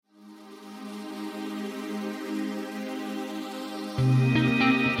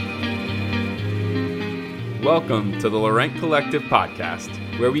Welcome to the Laurent Collective podcast,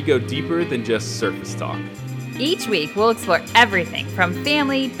 where we go deeper than just surface talk. Each week, we'll explore everything from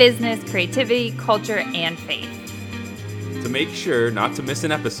family, business, creativity, culture, and faith. To make sure not to miss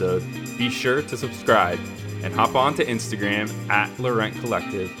an episode, be sure to subscribe and hop on to Instagram at Laurent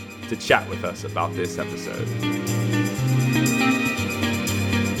Collective to chat with us about this episode.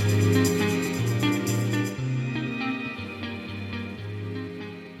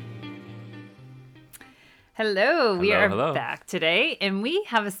 Hello, we are hello. back today, and we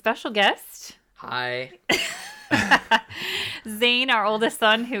have a special guest. Hi. Zane, our oldest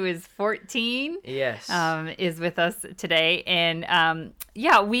son, who is 14, Yes. is with us today. And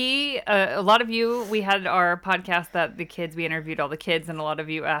we, a lot of you, we had our podcast that we interviewed all the kids, and a lot of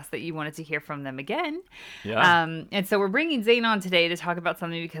you asked that you wanted to hear from them again. Yeah. And so we're bringing Zane on today to talk about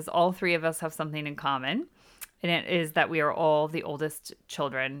something because all three of us have something in common, and it is that we are all the oldest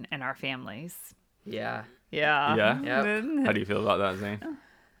children in our families. Yeah. Yeah. Yeah? Yep. How do you feel about that, Zane?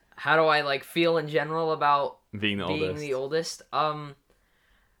 How do I feel in general about Being the being oldest. the oldest?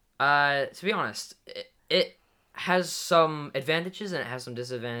 To be honest, it has some advantages and it has some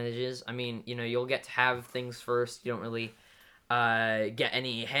disadvantages. I mean, you'll get to have things first. You don't really get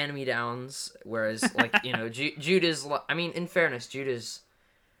any hand-me-downs, whereas Jude is. I mean, in fairness, Jude is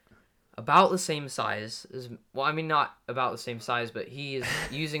about the same size as. Well, I mean, not about the same size, but he is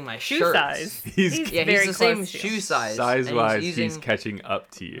using my Shoe shirts. size. He's Yeah, very he's the same close to you. shoe size. Size-wise, and he's using catching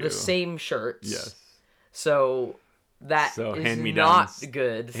up to you. the same shirts. Yes. So that So is hand-me-downs- not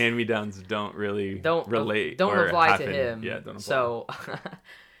good. Hand-me-downs don't really relate. Don't or apply happen. to him. Yeah, don't apply. So,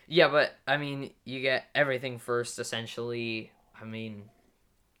 yeah, but I mean, you get everything first. Essentially, I mean,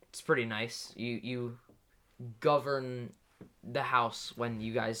 it's pretty nice. You govern the house when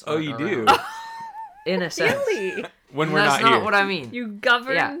you guys. Oh, aren't you around. do? In a sense. Really? When we're That's not here. what I mean. You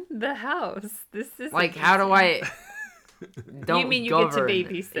govern Yeah. the house. This is Like, how do I? Don't You mean you get to govern.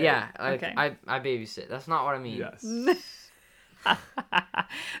 babysit? Yeah, like, Okay. I babysit. That's not what I mean. Yes. That's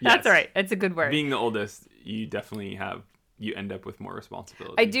Yes. all right. It's a good word. Being the oldest, you definitely you end up with more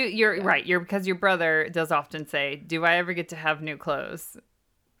responsibility. I do. You're right. Because your brother does often say, "Do I ever get to have new clothes?"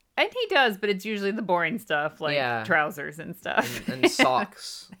 And he does, but it's usually the boring stuff like Yeah. trousers and stuff. And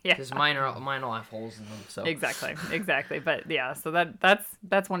socks. Yeah. Because mine all have holes in them. So Exactly. But yeah, so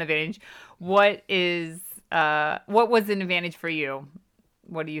that's one advantage. What was an advantage for you?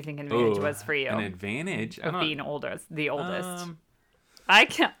 What do you think an advantage Ooh, was for you An advantage? of being the oldest? Um,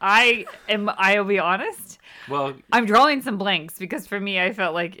 I'll be honest. well, I'm drawing some blanks because for me, I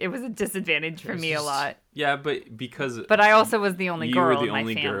felt like it was a disadvantage for It's me a just- lot. yeah, but because But I also was the only You girl were the in my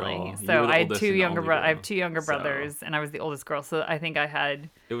only family, girl. You so were the I had oldest two and the younger only I have girl. two younger So- brothers, and I was the oldest girl. So I think I had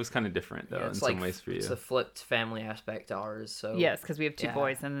it was kind of different though Yeah, in it's some ways for you. It's a flipped family aspect to ours. So yes, because we have two Yeah.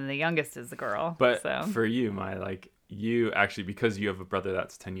 boys, and then the youngest is a girl. But so. for you, you actually, because you have a brother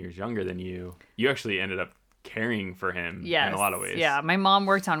that's 10 years younger than you actually ended up caring for him in a lot of ways. Yeah, my mom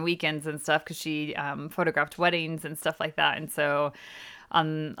worked on weekends and stuff because she photographed weddings and stuff like that. And so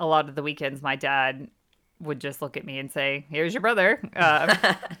on a lot of the weekends, my dad would just look at me and say, "Here's your brother."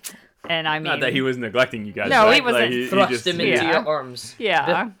 And I mean, Not that he was neglecting you guys. No, but, he wasn't. he thrust just- him into Yeah. your arms.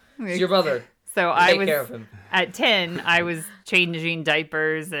 yeah. It's your brother. So I Take was care of him. at 10, I was changing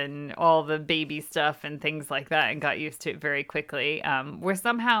diapers and all the baby stuff and things like that and got used to it very quickly. Where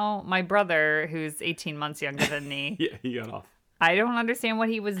somehow my brother, who's 18 months younger than me, Yeah, he got off. I don't understand what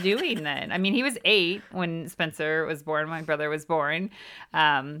he was doing then. I mean, he was 8 when Spencer was born, my brother was born.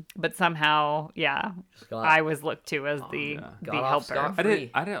 But somehow, yeah, got- I was looked to as the Got off helper.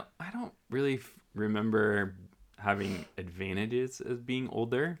 scot-free. I don't really remember having advantages as being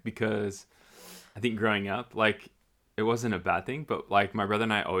older because I think growing up, like, it wasn't a bad thing, but like my brother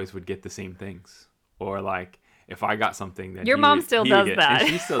and I always would get the same things, or like if I got something, then Your mom still does that. and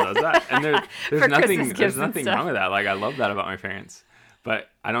she still does that, and For there's nothing Christmas gifts and nothing stuff. wrong with that. Like I love that about my parents, but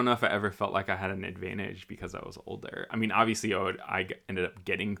I don't know if I ever felt like I had an advantage because I was older. I mean, obviously, I ended up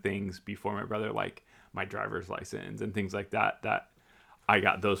getting things before my brother, like my driver's license and things like that. That I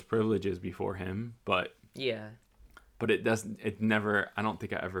got those privileges before him, but Yeah. it never. I don't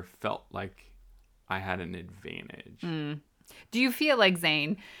think I ever felt like I had an advantage. Do you feel like,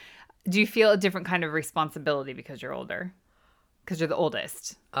 Zane, do you feel a different kind of responsibility because you're older? Because you're the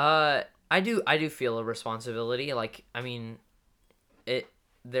oldest? I do feel a responsibility. Like, I mean,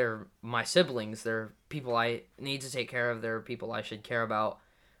 they're my siblings. They're people I need to take care of. They're people I should care about.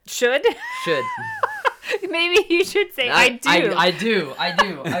 Should? Should. Maybe you should say, I do. I do.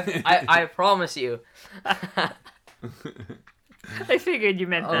 I promise you. I figured you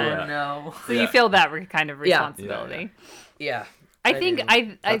meant Oh that. no. So you feel that kind of Yeah. responsibility. Yeah. I think do.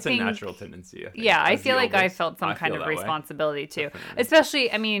 I That's think a natural tendency. I think, yeah, I as the feel like I oldest. felt some I kind feel of that way. responsibility too. Definitely.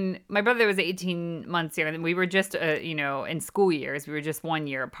 Especially, I mean, my brother was 18 months younger than we were just, in school years, we were just 1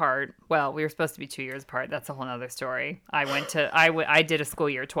 year apart. Well, we were supposed to be 2 years apart. That's a whole nother story. I did a school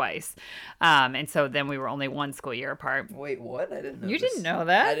year twice. And so then we were only one school year apart. Wait, what? I didn't know. You this. didn't know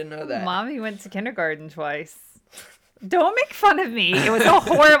that? I didn't know that. Mommy went to kindergarten twice. Don't make fun of me. It was a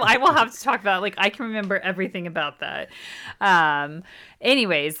horrible. I will have to talk about it. Like, I can remember everything about that.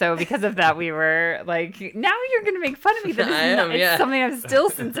 Anyways, so because of that, we were like, now you're going to make fun of me. That is I am, it's yeah. something I'm still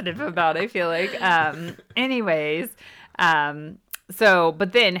sensitive about, I feel like. Anyways,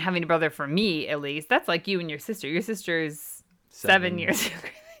 but then having a brother, for me at least, that's like you and your sister. Your sister's 7 years younger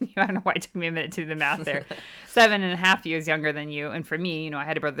than you. I don't know why it took me a minute to do the math there. 7.5 years younger than you. And for me, I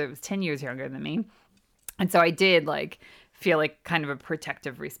had a brother that was 10 years younger than me. And so I did feel like kind of a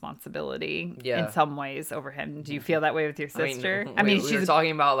protective responsibility in some ways over him. Do you feel that way with your sister? We were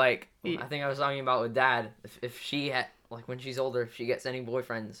talking about I think I was talking about with Dad. If she had when she's older, if she gets any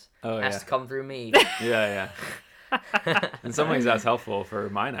boyfriends, it has to come through me. Yeah. In some ways, that's helpful for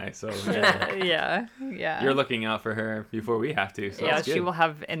mine eye. So yeah. You're looking out for her before we have to. So yeah, that's good. she will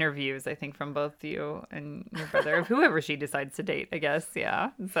have interviews, I think, from both you and your brother, of whoever she decides to date, I guess. Yeah.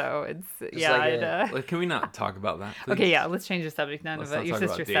 So it's Can we not talk about that? Please? Okay, yeah. Let's change the subject now. Let's Your not talk about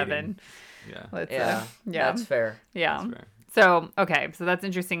sister's dating. 7. Yeah. That's fair. Yeah. That's fair. So, okay, so that's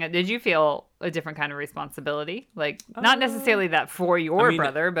interesting. Did you feel a different kind of responsibility? Like, not necessarily that for your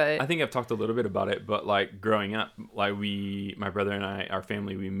brother, but... I think I've talked a little bit about it, but, growing up, my brother and I, our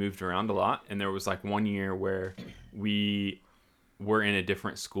family, we moved around a lot, and there was, 1 year where we were in a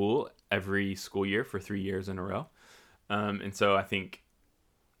different school every school year for 3 years in a row. And so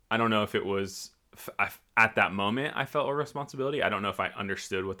I don't know if it was... at that moment, I felt a responsibility. I don't know if I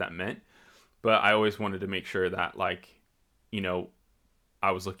understood what that meant, but I always wanted to make sure that,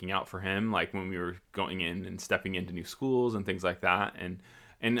 I was looking out for him, when we were going in and stepping into new schools and things like that.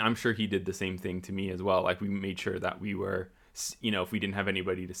 And I'm sure he did the same thing to me as well. We made sure that we were, if we didn't have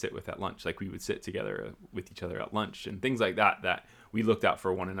anybody to sit with at lunch, we would sit together with each other at lunch and things like that, that we looked out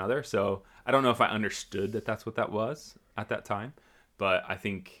for one another. So I don't know if I understood that that's what that was at that time, but I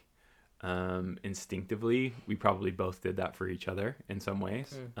think instinctively we probably both did that for each other in some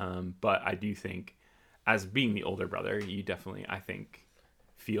ways. But I do think, as being the older brother, you definitely, I think,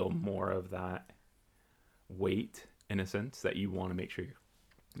 feel more of that weight in a sense, that you want to make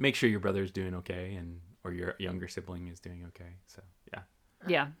sure your brother's doing okay, or your younger sibling is doing okay. So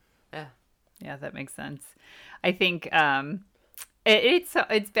Yeah, that makes sense. I think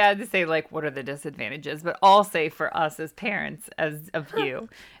it's bad to say what are the disadvantages, but I'll say for us as parents, of you,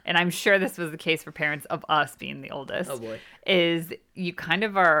 and I'm sure this was the case for parents of us being the oldest. Oh boy. Is you kind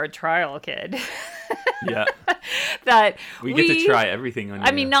of are a trial kid. yeah, that we get to try everything on you.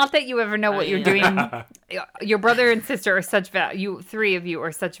 I mean, not that you ever know what you're doing. Your brother and sister are you three of you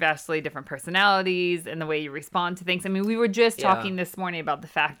are such vastly different personalities and the way you respond to things. I mean, we were just talking this morning about the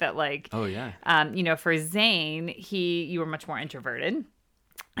fact that oh yeah, for Zane, you were much more introverted.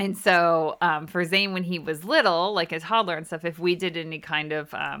 And so for Zane, when he was little, like a toddler and stuff, if we did any kind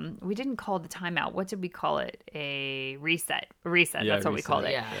of, we didn't call it a timeout. What did we call it? A reset. Yeah, that's what we called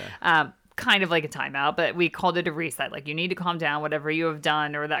it. Yeah. Kind of like a timeout, but we called it a reset. You need to calm down, whatever you have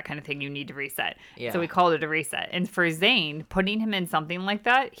done or that kind of thing, you need to reset. Yeah. So we called it a reset. And for Zane, putting him in something like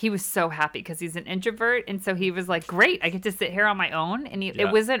that, he was so happy because he's an introvert. And so he was like, great, I get to sit here on my own. And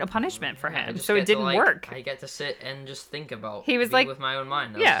it wasn't a punishment for him. So it didn't work. I get to sit and just think about he was with my own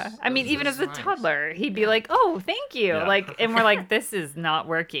mind. Even as a toddler, he'd be like, oh, thank you. Yeah. And we're like, this is not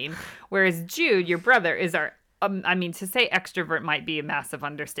working. Whereas Jude, your brother, is our, to say extrovert might be a massive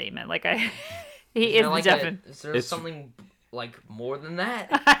understatement. He is definitely. Is there something more than that?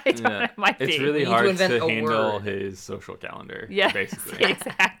 I don't know. It might be. It's really hard to handle his social calendar. Yeah, basically.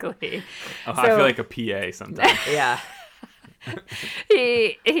 Exactly. I feel like a PA sometimes. Yeah.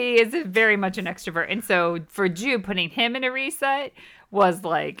 He is very much an extrovert, and so for Jude, putting him in a reset was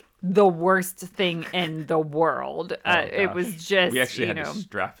the worst thing in the world. It was just, we actually had to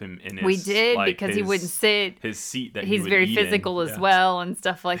strap him in his, we did, because he wouldn't sit. His seat that he's very physical as well and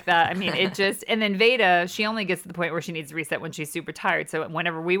stuff like that. I mean, it just, and then Veda, she only gets to the point where she needs to reset when she's super tired. So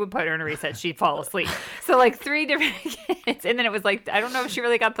whenever we would put her in a reset, she'd fall asleep. So 3 different kids. And then it was I don't know if she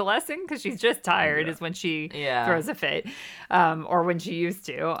really got the lesson because she's just tired is when she throws a fit, or when she used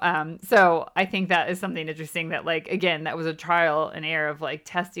to. So I think that is something interesting that again, that was a trial and error of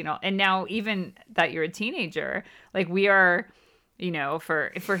testing. And now even that you're a teenager, we are,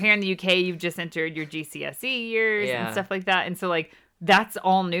 for here in the UK, you've just entered your GCSE years and stuff like that. And so that's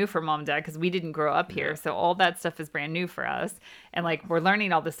all new for mom and dad because we didn't grow up here. So all that stuff is brand new for us. And like we're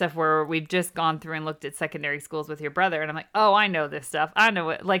learning all this stuff where we've just gone through and looked at secondary schools with your brother. And I'm like, oh, I know this stuff. I know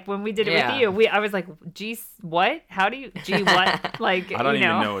it. Like when we did it with you, I was like, geez, what? How do you, gee, what? Like, I don't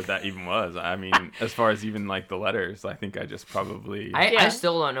even know what that even was. I mean, as far as even like the letters, I think I just probably. I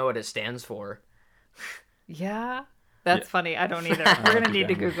still don't know what it stands for. Yeah. That's funny. I don't either. We're going to need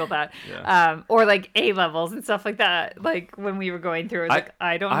to Google that. Yeah. Or like A levels and stuff like that. Like when we were going through,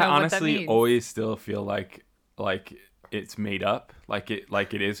 I don't know what that means. I honestly always still feel like it's made up. Like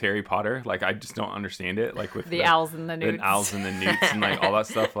it is Harry Potter. Like I just don't understand it. Like with the owls and the newts. The owls and the newts and like all that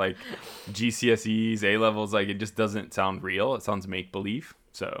stuff. Like GCSEs, A levels. Like it just doesn't sound real. It sounds make believe.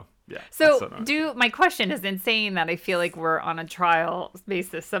 So. Yeah, so my question is in saying that I feel like we're on a trial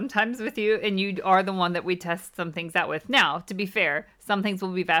basis sometimes with you and you are the one that we test some things out with. Now, to be fair, some things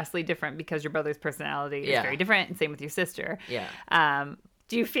will be vastly different because your brother's personality is very different and same with your sister. Yeah.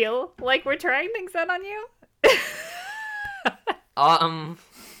 Do you feel like we're trying things out on you?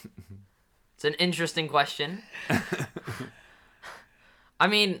 It's an interesting question. I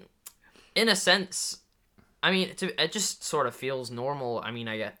mean, in a sense, it just sort of feels normal. I mean,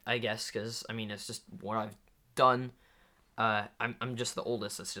 I guess, because, I mean, it's just what I've done. I'm just the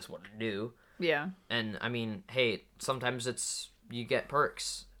oldest. That's just what I do. Yeah. And, I mean, hey, sometimes you get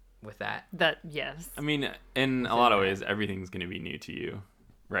perks with that. Yes. I mean, in a lot of ways, everything's going to be new to you,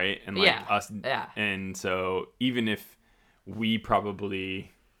 right? And, like, us. Yeah. And so, even if we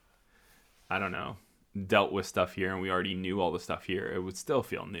probably, I don't know, dealt with stuff here and we already knew all the stuff here, it would still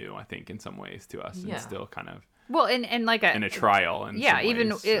feel new, I think, in some ways to us, and still kind of and like in a trial.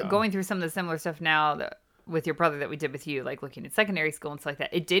 Even going through some of the similar stuff now with your brother that we did with you, like looking at secondary school and stuff like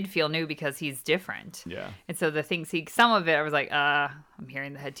that, it did feel new because he's different. Yeah. And so the things some of it, I was like, I'm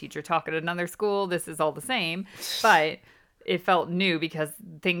hearing the head teacher talk at another school. This is all the same, but it felt new because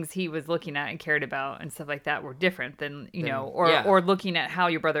things he was looking at and cared about and stuff like that were different than, or looking at how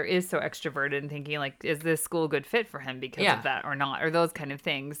your brother is so extroverted and thinking like, is this school a good fit for him because of that or not, or those kind of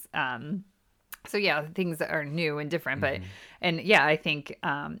things. So yeah, things that are new and different, but, I think,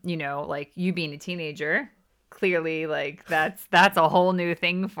 like you being a teenager, clearly like that's a whole new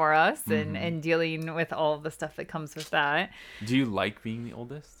thing for us and dealing with all the stuff that comes with that. Do you like being the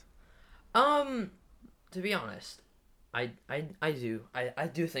oldest? To be honest, I do. I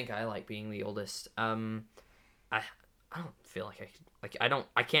do think I like being the oldest. I don't feel like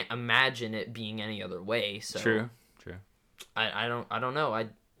I can't imagine it being any other way. So True. I don't know.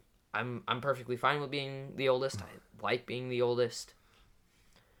 I'm perfectly fine with being the oldest. I like being the oldest.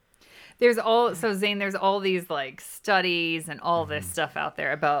 Zane, there's all these like studies and all this stuff out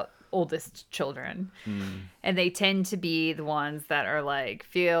there about oldest children, and they tend to be the ones that are like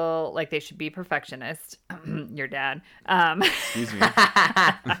feel like they should be perfectionist. Your dad. Excuse me.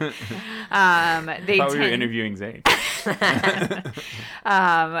 I thought we were interviewing Zane.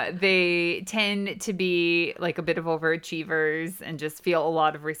 They tend to be like a bit of overachievers and just feel a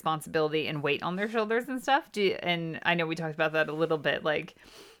lot of responsibility and weight on their shoulders and stuff. And I know we talked about that a little bit, like,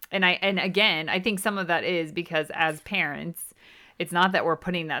 and again, I think some of that is because as parents, it's not that we're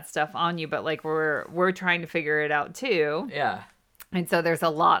putting that stuff on you, but like we're trying to figure it out too. Yeah. And so there's a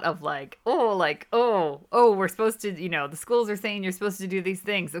lot of we're supposed to, the schools are saying you're supposed to do these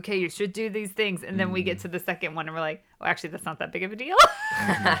things. Okay, you should do these things. And then we get to the second one and we're like, oh, actually, that's not that big of a deal.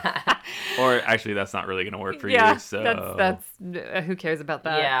 Or actually, that's not really going to work for you. So that's who cares about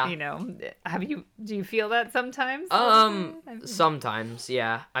that? Yeah. Do you feel that sometimes? Sometimes,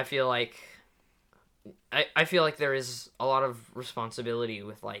 yeah. I feel like there is a lot of responsibility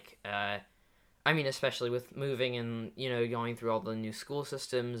with like, especially with moving and, going through all the new school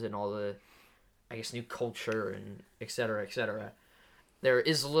systems and all the, I guess, new culture and et cetera, et cetera. There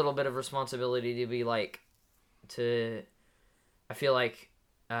is a little bit of responsibility to be like, I feel like,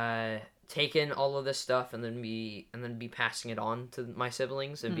 take in all of this stuff and then be passing it on to my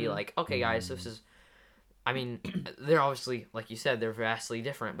siblings and be like, okay, guys, this is, they're obviously, like you said, they're vastly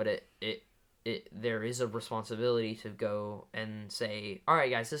different, but there is a responsibility to go and say, all right,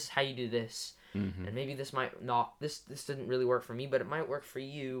 guys, this is how you do this. And maybe this might not, this didn't really work for me, but it might work for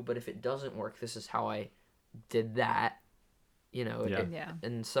you. But if it doesn't work, this is how I did that,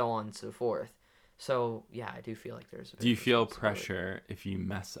 and so on and so forth. So, yeah, I do feel like there's Do you feel pressure if you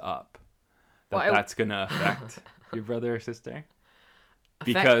mess up that's going to affect your brother or sister?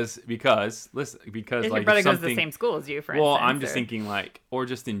 Because listen, because if like your brother goes to the same school as you, for instance. Well, I'm just thinking like, or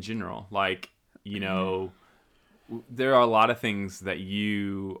just in general, like, there are a lot of things that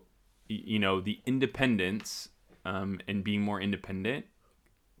the independence and being more independent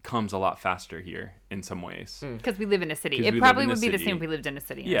comes a lot faster here in some ways. Because we live in a city. 'Cause It we probably live in would a be the city. same if we lived in a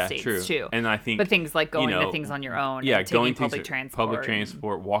city in Yeah, the States true. too. And I think, But things like going you know, to things on your own, yeah, and taking going public to transport. public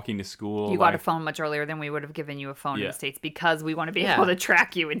transport, walking to school. You got a like- phone much earlier than we would have given you a phone in Yeah. the States because we want to be Yeah. able to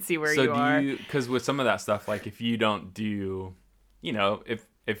track you and see where So you are. because with some of that stuff, like if you don't do, you know,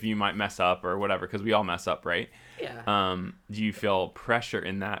 if you might mess up or whatever, because we all mess up, right? Yeah. Do you feel pressure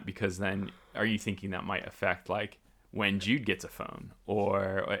in that? Because then are you thinking that might affect like when Jude gets a phone,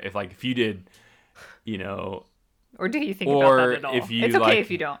 or if you did, you know, Or do you think or about that at all? if you, it's okay like-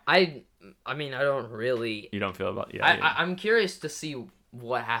 if you don't. I mean, I don't really. you don't feel about I'm curious to see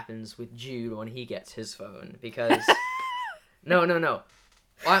what happens with Jude when he gets his phone because no.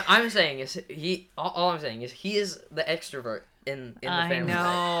 What I'm saying is all I'm saying is he is the extrovert in the I family.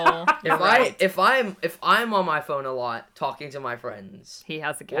 know. If I'm on my phone a lot talking to my friends, He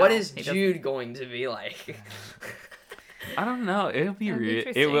has a cat. what is He doesn't- Jude going to be like? I don't know. It'll be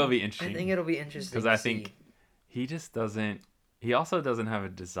That'd be it will be I interesting. think it'll be interesting because to I see. think he just doesn't. He also doesn't have a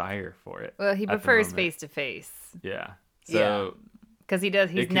desire for it. Well, he at the prefers moment. face to face Yeah. So because he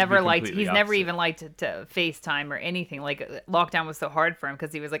does. It He's could never be liked. completely He's never opposite. even liked to FaceTime or anything. Like lockdown was so hard for him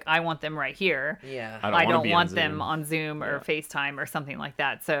because he was like, I want them right here. Yeah. I don't I wanna don't be on want Zoom. them on Zoom or Yeah. FaceTime or something like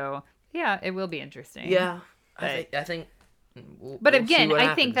that. So yeah, it will be interesting. Yeah. But- I think. But we'll see again, what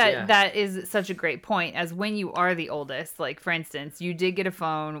I think happens, that is such a great point. As when you are the oldest, like for instance, you did get a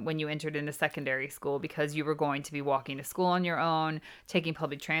phone when you entered into secondary school because you were going to be walking to school on your own, taking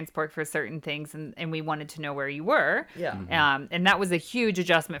public transport for certain things, and we wanted to know where you were. Yeah. And that was a huge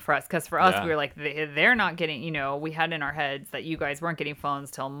adjustment for us because for us, Yeah. we were like, they're not getting, we had in our heads that you guys weren't getting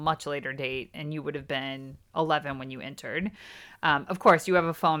phones till a much later date, and you would have been 11 when you entered. Of course, you have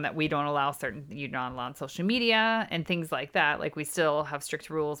a phone that we don't allow you're not allowed on social media and things like that. Like we still have strict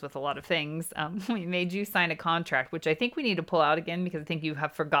rules with a lot of things. We made you sign a contract, which I think we need to pull out again because I think you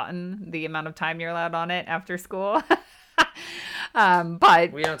have forgotten the amount of time you're allowed on it after school.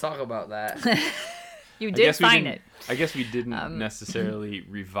 But We don't talk about that. you I did guess we sign didn't- it I guess we didn't necessarily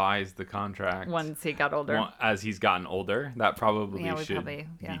revise the contract once he got older. as he's gotten older. That probably Yeah, we should probably-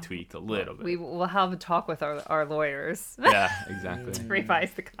 yeah. be tweaked a little bit. We will have a talk with our lawyers. Yeah, exactly.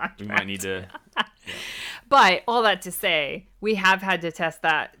 Revise the contract. We might need to. But all that to say, we have had to test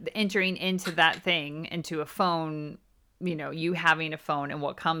that entering into that thing, into a phone, you having a phone and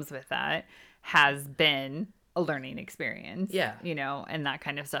what comes with that has been a learning experience. Yeah. And that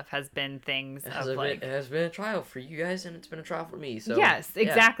kind of stuff has been things It of it has been a trial for you guys, and it's been a trial for me. So yes, yeah.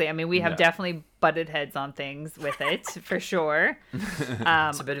 exactly. I mean, we have Yeah. definitely butted heads on things with it for sure.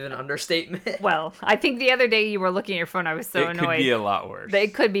 It's a bit of an understatement. Well, I think the other day you were looking at your phone. I was so it annoyed. could be a lot worse.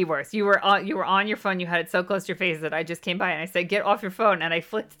 It could be worse. You were on your phone. You had it so close to your face that I just came by and I said, "Get off your phone!" And I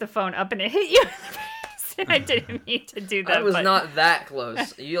flicked the phone up and it hit you in the face. And I didn't mean to do that. I was but- not that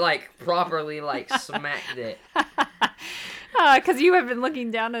close. You properly smacked it. because you have been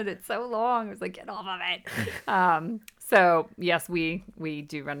looking down at it so long. I was like, "Get off of it." So yes, we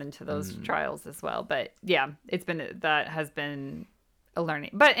do run into those trials as well. But yeah, that has been a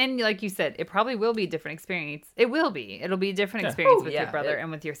learning. But and like you said, it probably will be a different experience. It will be. It'll be a different experience Oh, with yeah, your brother it-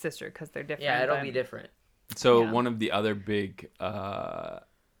 and with your sister because they're different. Yeah, it'll but- be different. So Yeah. one of the other big,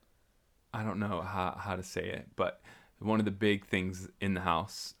 I don't know how to say it, but one of the big things in the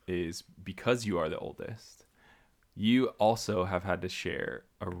house is because you are the oldest, you also have had to share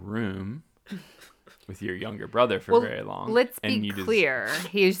a room with your younger brother for very long. Let's and be you just- clear.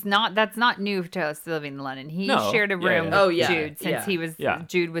 That's not new to us living in London. He No, shared a yeah, room yeah. with Oh, yeah, Jude since yeah.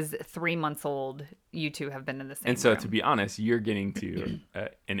 Jude was 3 months old. You two have been in the same And so, room. to be honest, you're getting to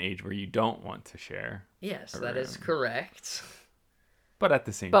an age where you don't want to share, Yes, A that is room. correct. but at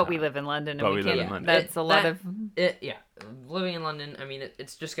the same But time, we live in London, and But we we live can't. in London. That's a lot of. Living in London, I mean,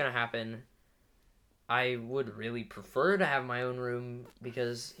 it's just gonna happen. I would really prefer to have my own room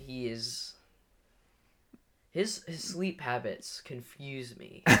because his sleep habits confuse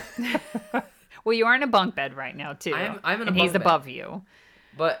me. Well, you are in a bunk bed right now too. I'm in a and he's bunk bed. above you.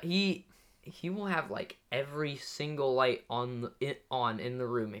 But he will have every single light on in the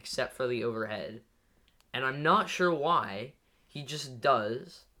room except for the overhead, and I'm not sure why. He just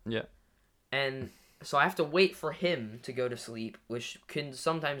does, yeah, and so I have to wait for him to go to sleep, which can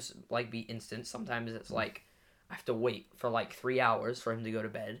sometimes be instant. Sometimes it's I have to wait for 3 hours for him to go to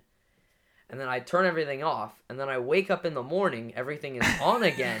bed, and then I turn everything off, and then I wake up in the morning, everything is on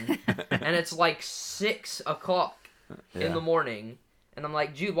again, and it's 6 o'clock in Yeah. the morning. And I'm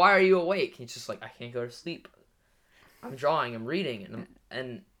like, Jude, why are you awake? He's just like, I can't go to sleep. I'm drawing, I'm reading,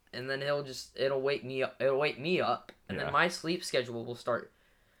 and then it'll wake me up, and Yeah. then my sleep schedule will start,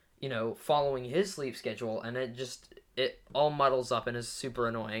 following his sleep schedule, and it all muddles up and is super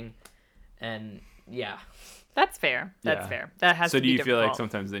annoying. And yeah. That's fair. That's Yeah. fair. That has So to do be you feel like difficult.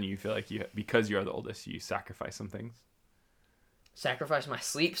 sometimes then you feel like because you are the oldest, you sacrifice some things? Sacrifice my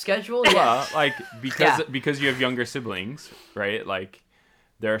sleep schedule? Well, Yeah. like Yeah. because you have younger siblings, right? Like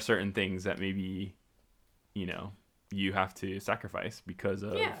there are certain things that maybe, you have to sacrifice because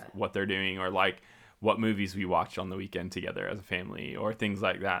of Yeah. what they're doing, or like what movies we watch on the weekend together as a family, or things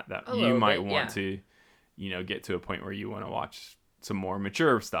like that A you little might bit, want to, get to a point where you want to watch some more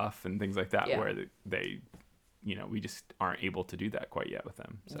mature stuff and things like that, Yeah. where they, we just aren't able to do that quite yet with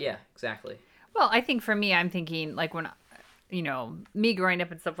them. So. Yeah, exactly. Well, I think for me, I'm thinking like when, me growing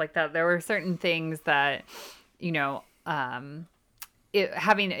up and stuff like that, there were certain things that,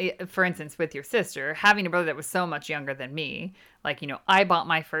 for instance, with your sister, having a brother that was so much younger than me, like, I bought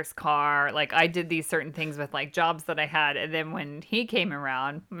my first car, like I did these certain things with like jobs that I had. And then when he came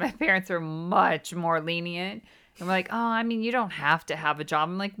around, my parents were much more lenient. And we're like, oh, I mean, you don't have to have a job.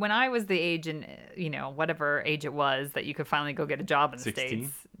 I'm like, when I was the age and, whatever age it was that you could finally go get a job in the 16?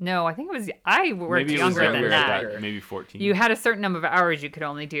 States. No, I think I worked Maybe it was younger than younger that. at that, maybe 14. You had a certain number of hours you could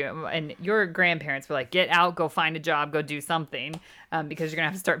only do, and your grandparents were like, get out, go find a job, go do something, because you're gonna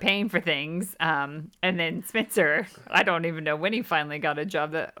have to start paying for things. And then Spencer, I don't even know when he finally got a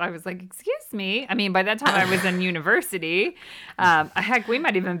job that I was like, excuse me. I mean, by that time I was in university. Heck, we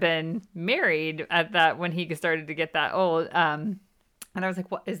might even been married at that when he started to get that old. And I was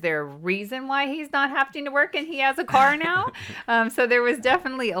like, what, is there a reason why he's not having to work and he has a car now? So there was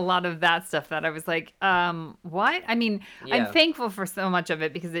definitely a lot of that stuff that I was like, what? I mean, Yeah. I'm thankful for so much of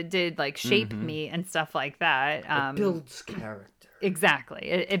it because it did like shape me and stuff like that. It builds character. Exactly.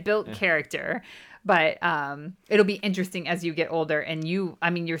 It built character. But it'll be interesting as you get older. And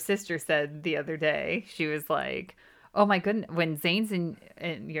your sister said the other day, she was like, oh my goodness, when Zane's in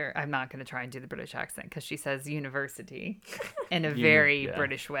I'm not going to try and do the British accent because she says university in a very yeah.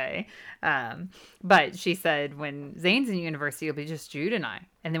 British way. But she said when Zane's in university, it'll be just Jude and I.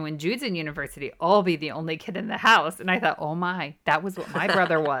 And then when Jude's in university, I'll be the only kid in the house. And I thought, oh my, that was what my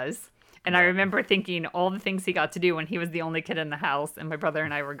brother was. And I remember thinking all the things he got to do when he was the only kid in the house and my brother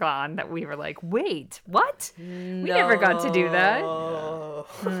and I were gone, that we were like, wait, what? We never got to do that.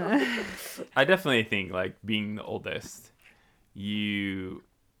 I definitely think like being the oldest, you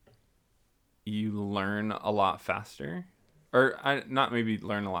learn a lot faster, or not maybe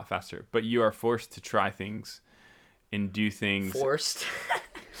learn a lot faster, but you are forced to try things and do things. Forced.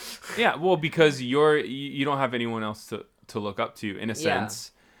 Yeah, well, because you don't have anyone else to look up to in a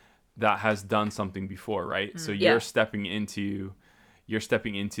sense that has done something before, right? So Yeah. you're stepping into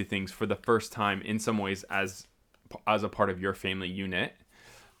things for the first time in some ways as a part of your family unit.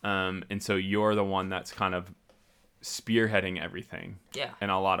 And so you're the one that's kind of spearheading everything in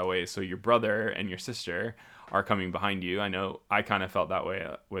a lot of ways. So your brother and your sister are coming behind you. I know I kind of felt that way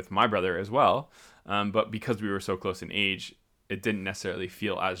with my brother as well. But because we were so close in age, it didn't necessarily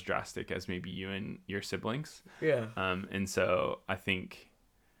feel as drastic as maybe you and your siblings. Yeah. And so I think,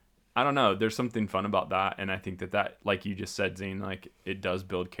 I don't know, there's something fun about that. And I think that, like you just said, Zane, like it does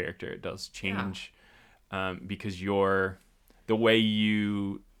build character. It does change because the way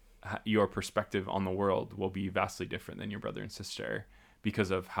your perspective on the world will be vastly different than your brother and sister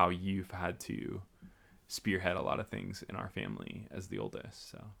because of how you've had to spearhead a lot of things in our family as the oldest.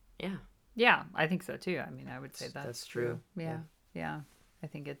 So Yeah. Yeah, I think so too. I mean, I would say That's true. Yeah. I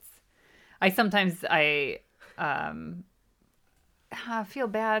think sometimes feel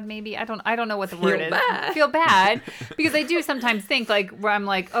bad maybe. I don't know what the word is. bad. Feel bad because I do sometimes think like where I'm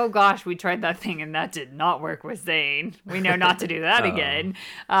like, oh gosh, we tried that thing and that did not work with Zane. We know not to do that again.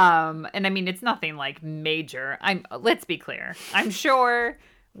 And I mean, it's nothing like major. Let's be clear. I'm sure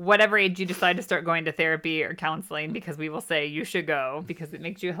whatever age you decide to start going to therapy or counseling, because we will say you should go because it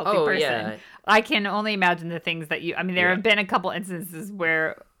makes you a healthy person. Yeah. I can only imagine the things that there have been a couple instances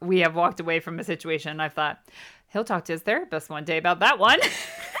where we have walked away from a situation and I've thought, he'll talk to his therapist one day about that one.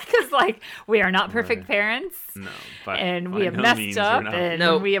 Because, like, we are not perfect parents. no, but And by we have no messed means up we're not. and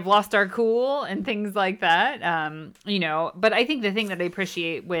No. we have lost our cool and things like that. But I think the thing that I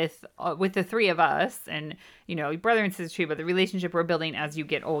appreciate with the three of us and, brother and sister too, but the relationship we're building as you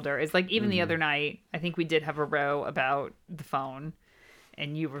get older is like even the other night, I think we did have a row about the phone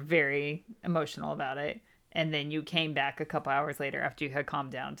and you were very emotional about it. And then you came back a couple hours later after you had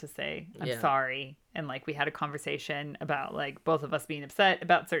calmed down to say, I'm Yeah. sorry. And like we had a conversation about like both of us being upset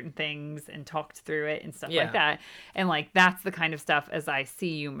about certain things and talked through it and stuff Yeah. like that. And like that's the kind of stuff as I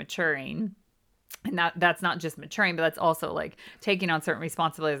see you maturing And that's not just maturing, but that's also like taking on certain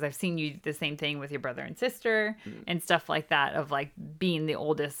responsibilities. I've seen you do the same thing with your brother and sister and stuff like that, of like being the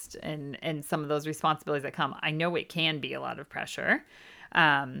oldest and some of those responsibilities that come. I know it can be a lot of pressure,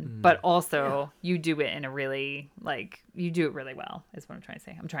 but also you do it in a really, like, you do it really well is what I'm trying to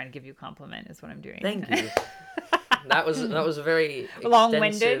say. I'm trying to give you a compliment is what I'm doing. Thank you. That was a very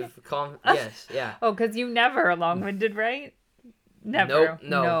Long-winded? Yes, yeah. Oh, because you never are long-winded, right? Never. Nope,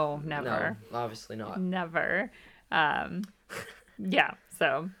 no, never. No, obviously not. Never. Yeah.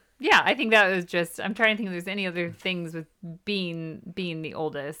 So yeah, I think that was just. I'm trying to think if there's any other things with being the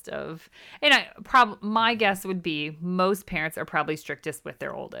oldest of. And my guess would be most parents are probably strictest with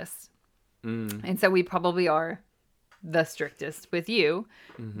their oldest, and so we probably are the strictest with you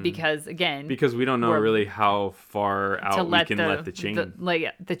because again, because we don't know really how far out we can let the chain,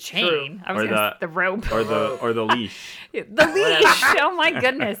 the chain. True. I was gonna say the rope or the leash. The leash. Oh my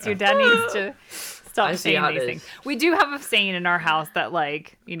goodness, your dad needs to stop saying these things. We do have a saying in our house that,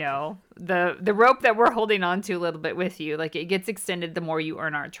 like, you know, the rope that we're holding on to a little bit with you, like, it gets extended the more you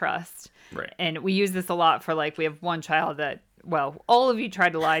earn our trust. Right. And we use this a lot for, like, we have one child that, well, all of you try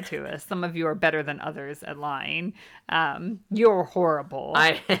to lie to us. Some of you are better than others at lying. You're horrible.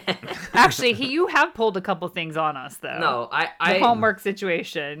 Actually, you have pulled a couple things on us, though. No, the homework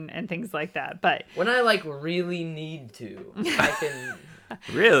situation and things like that. But when I like really need to, I can.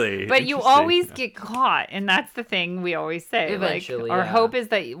 Really? But you always get caught, and that's the thing we always say. Eventually, like, our hope is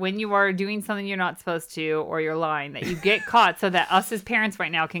that when you are doing something you're not supposed to, or you're lying, that you get caught, so that us as parents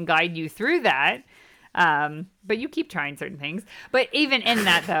right now can guide you through that. But you keep trying certain things. But even in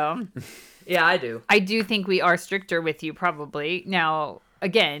that, though, yeah, I do. I do think we are stricter with you, probably. Now,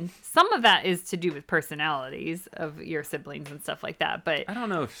 again, some of that is to do with personalities of your siblings and stuff like that. But I don't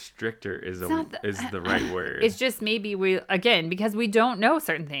know if stricter is the right word. It's just maybe because we don't know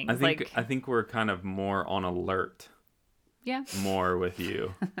certain things. I think we're kind of more on alert. Yeah. More with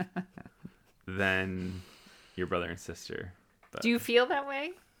you than your brother and sister. But. Do you feel that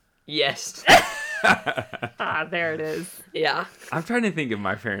way? Yes. There it is. Yeah. I'm trying to think if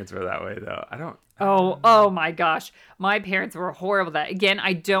my parents were that way, though. I don't. Oh my gosh. My parents were horrible. Again,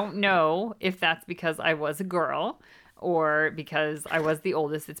 I don't know if that's because I was a girl or because I was the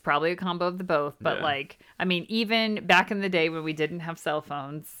oldest. It's probably a combo of the both. But even back in the day when we didn't have cell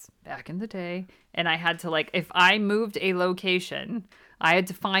phones, and I had to, if I moved a location, I had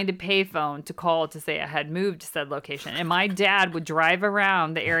to find a payphone to call to say I had moved to said location. And my dad would drive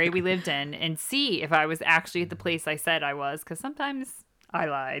around the area we lived in and see if I was actually at the place I said I was. Because sometimes I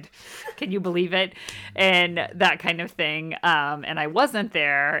lied. Can you believe it? And that kind of thing. And I wasn't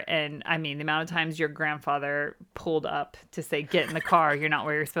there. And I mean, the amount of times your grandfather pulled up to say, get in the car. You're not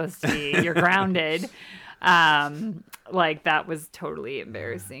where you're supposed to be. You're grounded. That was totally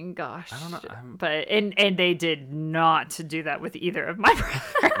embarrassing. Gosh. I don't know. But and they did not do that with either of my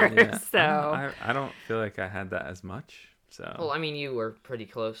brothers. Yeah, so I don't feel like I had that as much. So well, I mean, you were pretty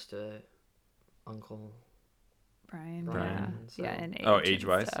close to Uncle Brian. So. Yeah, and age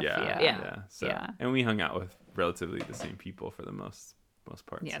wise, yeah. So and we hung out with relatively the same people for the most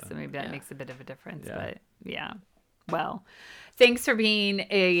part. Yeah, so maybe that makes a bit of a difference. Yeah. But yeah. Well, thanks for being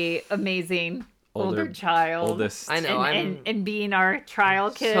a amazing older child. Oldest. I know. And being our trial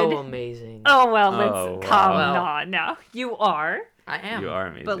kid. So amazing. Oh well, let's come Well, on now. You are. I am. You are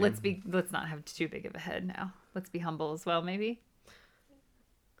amazing. But let's not have too big of a head now. Let's be humble as well, maybe.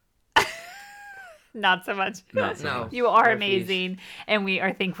 Not so much. Not so No. much. You are Refuse. amazing, and we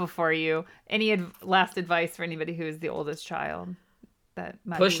are thankful for you. Any last advice for anybody who is the oldest child? That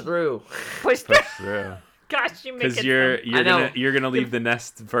might Push be... through. Push Push through. through. Gosh, you make Because it. you're gonna leave the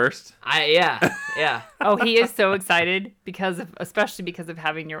nest first. Yeah. Oh, he is so excited especially because of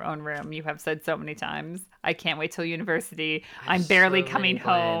having your own room. You have said so many times, I can't wait till university. I'm barely coming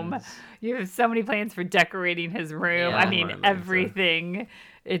home. You have so many plans for decorating his room. Yeah. I mean, Oh, everything.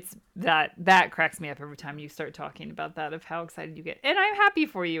 It's that cracks me up every time you start talking about that, of how excited you get. And I'm happy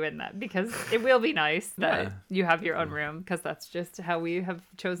for you in that, because it will be nice that you have your own room, because that's just how we have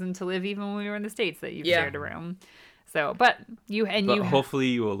chosen to live even when we were in the States, that you've shared a room. So, but hopefully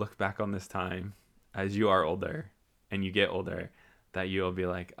you will look back on this time as you are older and you get older, that you'll be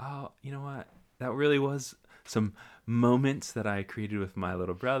like, oh, you know what? That really was some moments that I created with my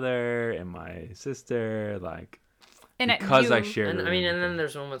little brother and my sister, because I shared. And then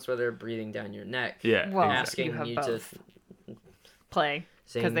there's moments where they're breathing down your neck. Yeah. Well, asking you have you both. to play,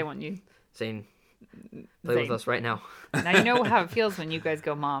 because they want you. Saying, play with us right now. Now you know how it feels when you guys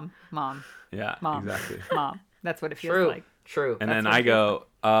go, mom, Yeah, mom, exactly. mom. That's what it feels like. True. And then I go,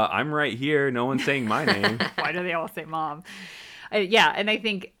 I'm right here. No one's saying my name. Why do they all say mom? Yeah, and I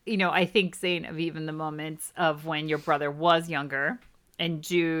think, Zane, of even the moments of when your brother was younger, and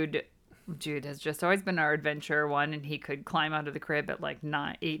Jude has just always been our adventurer one, and he could climb out of the crib at like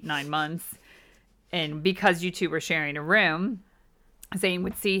 9 months. And because you two were sharing a room, Zane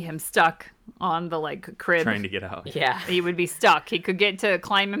would see him stuck on the like crib. Trying to get out. Yeah. He would be stuck. He could get to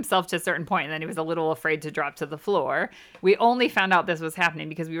climb himself to a certain point, and then he was a little afraid to drop to the floor. We only found out this was happening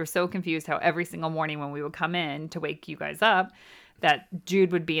because we were so confused how every single morning when we would come in to wake you guys up, that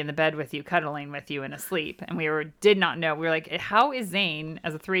Jude would be in the bed with you, cuddling with you and asleep. And did not know. We were like, how is Zane,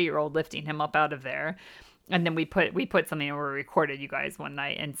 as a 3-year-old, lifting him up out of there? And then we put something where we recorded you guys one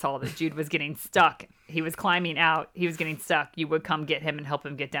night and saw that Jude was getting stuck. He was climbing out. He was getting stuck. You would come get him and help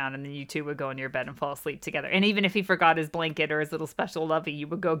him get down. And then you two would go into your bed and fall asleep together. And even if he forgot his blanket or his little special lovey, you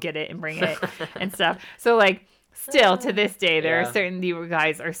would go get it and bring it and stuff. So like, still to this day, there are certain, you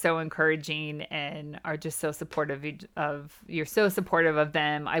guys are so encouraging and are just so supportive you're so supportive of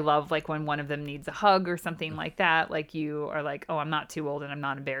them. I love like when one of them needs a hug or something like that. Like you are like, oh, I'm not too old and I'm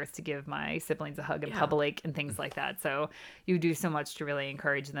not embarrassed to give my siblings a hug in public and things like that. So you do so much to really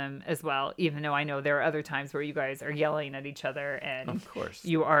encourage them as well, even though I know there are other times where you guys are yelling at each other and of course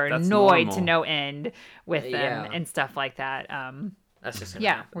you are annoyed to no end with them and stuff like that. That's just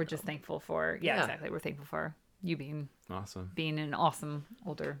we're just thankful for exactly. We're thankful for you being an awesome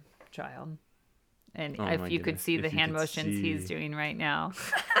older child. And if you could see the hand motions he's doing right now.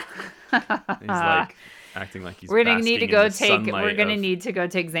 He's like acting like he's we're gonna need to go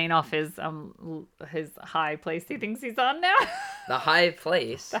take Zane off his high place he thinks he's on now. The high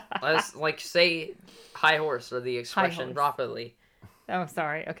place. Let's like say high horse or the expression properly. Oh,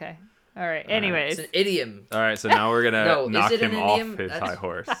 sorry. Okay. All right. Anyways. It's an idiom. All right, so now we're gonna knock him off his high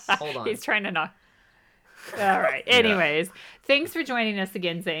horse. Hold on. He's trying to knock. All right. Anyways, thanks for joining us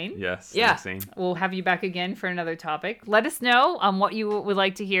again, Zane. Yes. Yeah. Thanks, Zane. We'll have you back again for another topic. Let us know what you would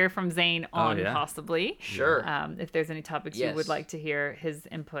like to hear from Zane on, possibly. Sure. If there's any topics you would like to hear his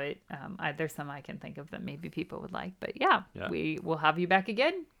input, there's some I can think of that maybe people would like. But we will have you back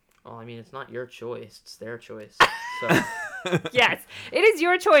again. Well, I mean, it's not your choice; it's their choice. So. Yes, it is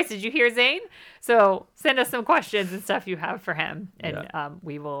your choice. Did you hear, Zane? So send us some questions and stuff you have for him, and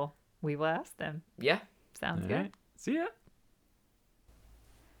we will ask them. Yeah. Sounds good. Right. See ya.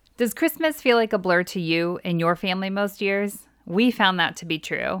 Does Christmas feel like a blur to you and your family most years? We found that to be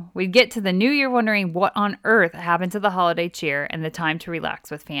true. We'd get to the new year wondering what on earth happened to the holiday cheer and the time to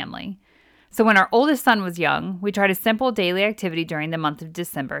relax with family. So when our oldest son was young, we tried a simple daily activity during the month of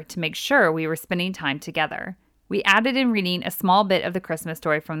December to make sure we were spending time together. We added in reading a small bit of the Christmas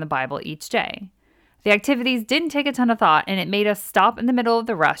story from the Bible each day. The activities didn't take a ton of thought, and it made us stop in the middle of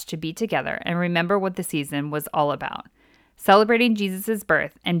the rush to be together and remember what the season was all about. Celebrating Jesus'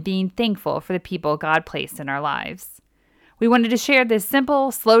 birth and being thankful for the people God placed in our lives. We wanted to share this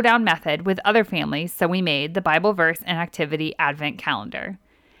simple, slow-down method with other families, so we made the Bible verse and activity Advent calendar.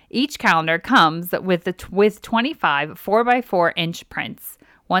 Each calendar comes with 25 4x4-inch prints.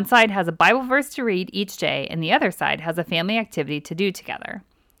 One side has a Bible verse to read each day, and the other side has a family activity to do together.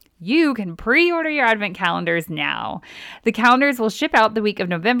 You can pre-order your Advent calendars now. The calendars will ship out the week of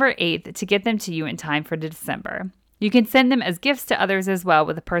November 8th to get them to you in time for December. You can send them as gifts to others as well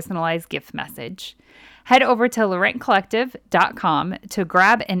with a personalized gift message. Head over to LaurentCollective.com to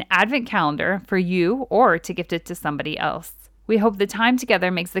grab an Advent calendar for you or to gift it to somebody else. We hope the time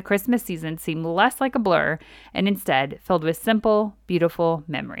together makes the Christmas season seem less like a blur and instead filled with simple, beautiful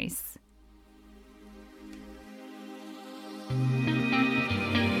memories.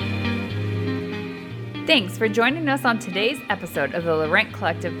 Thanks for joining us on today's episode of the Laurent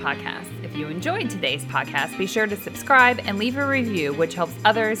Collective podcast. If you enjoyed today's podcast, be sure to subscribe and leave a review, which helps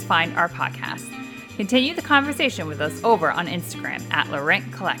others find our podcast. Continue the conversation with us over on Instagram at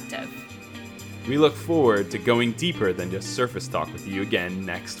Laurent Collective. We look forward to going deeper than just surface talk with you again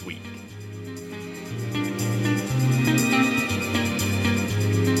next week.